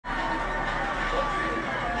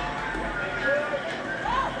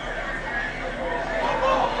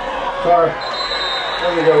Sorry.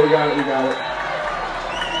 There we go. We got it. We got it.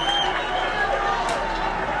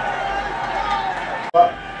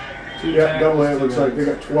 Yeah, double A. It looks like they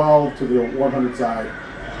got 12 to the 100 side.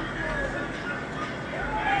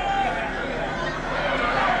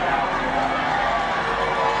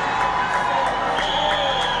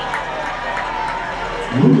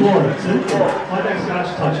 Luke Lawrence, my next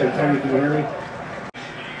notch touchdown. Tell me, can you hear me?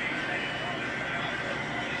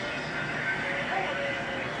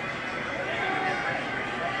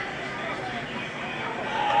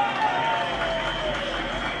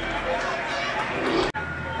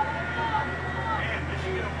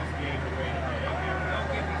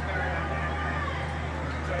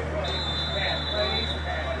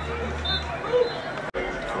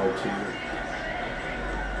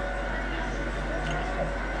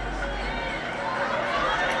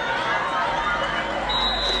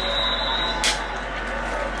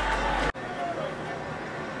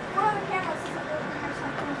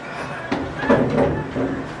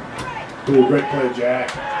 Ooh, great play, Jack.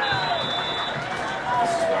 This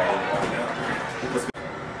is why I didn't want to go.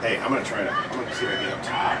 Hey, I'm gonna try to. I'm gonna see if I can get up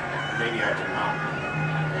top. Maybe I can mount.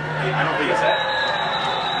 Hey, I don't think it's that.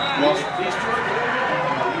 Well, these two are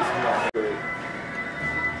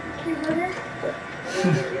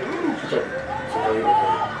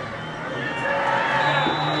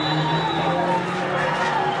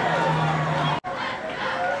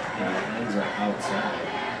Hands are outside.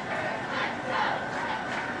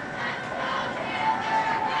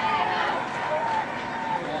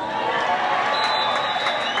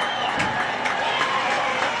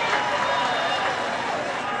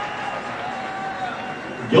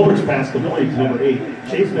 Gilbert's pass complete to number 8,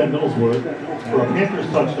 Chase Van Millsworth, for a Panthers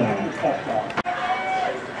touchdown.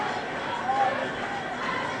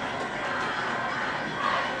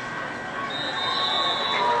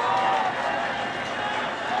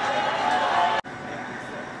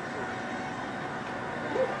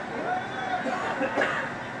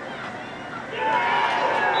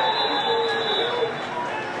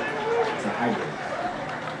 It's a hybrid.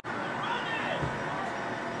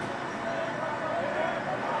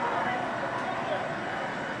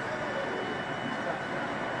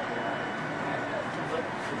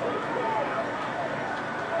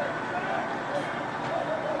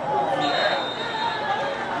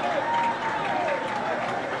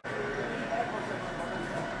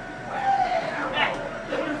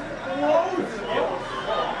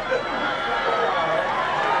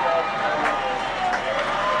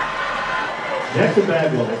 Jackson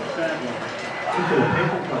Bagwell into the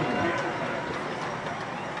Panthers touchdown.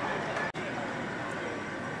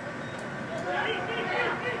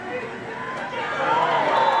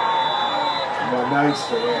 Well, nice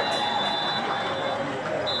for that.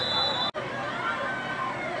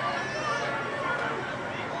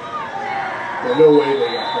 There's no way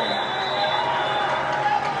they got that.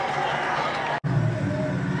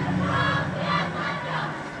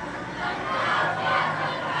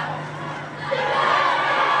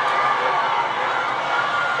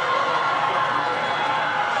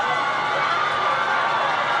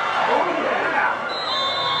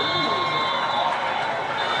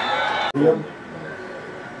 Him.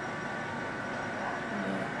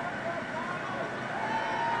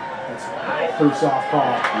 That's pretty soft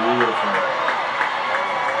call. Beautiful.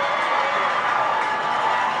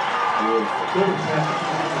 Beautiful.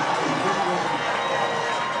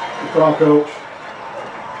 Good call, coach.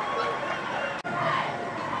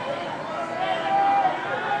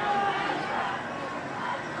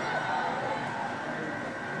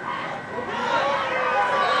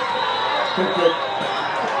 Pick it.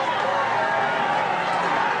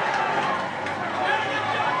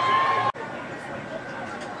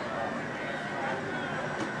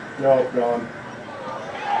 No, gone.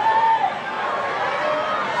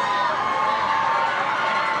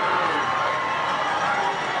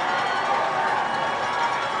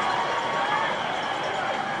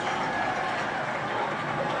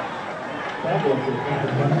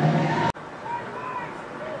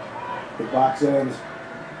 Big box ends.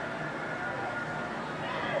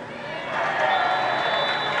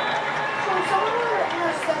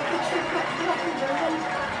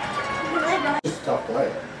 Just a tough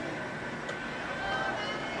play.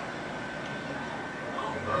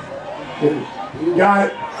 Got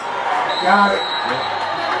it. Got it.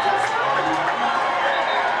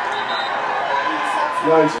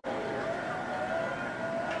 Nice.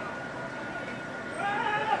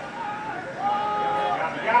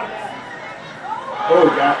 Oh,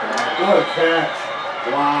 got it. What a catch.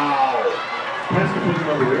 Wow.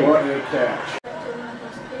 What a catch.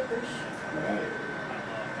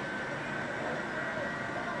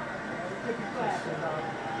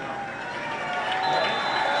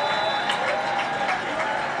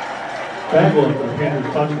 Bagwell for the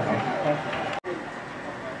Panthers touchdown.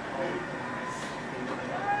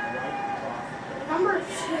 Number 2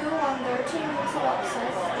 on their team gets an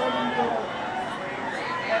upset starting goal.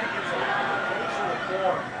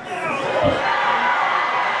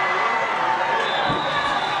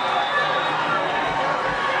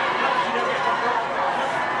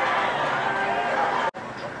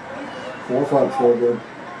 Forefront's still good.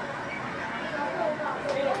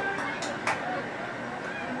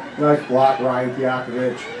 Nice block, Ryan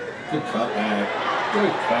Kjakovic. Good cutback.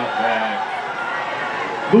 Good cutback.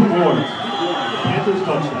 Luke Lawrence, Panthers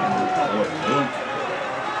touchdown.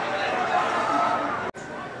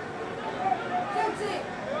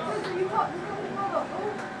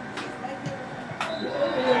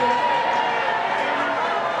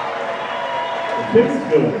 The kick is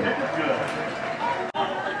good.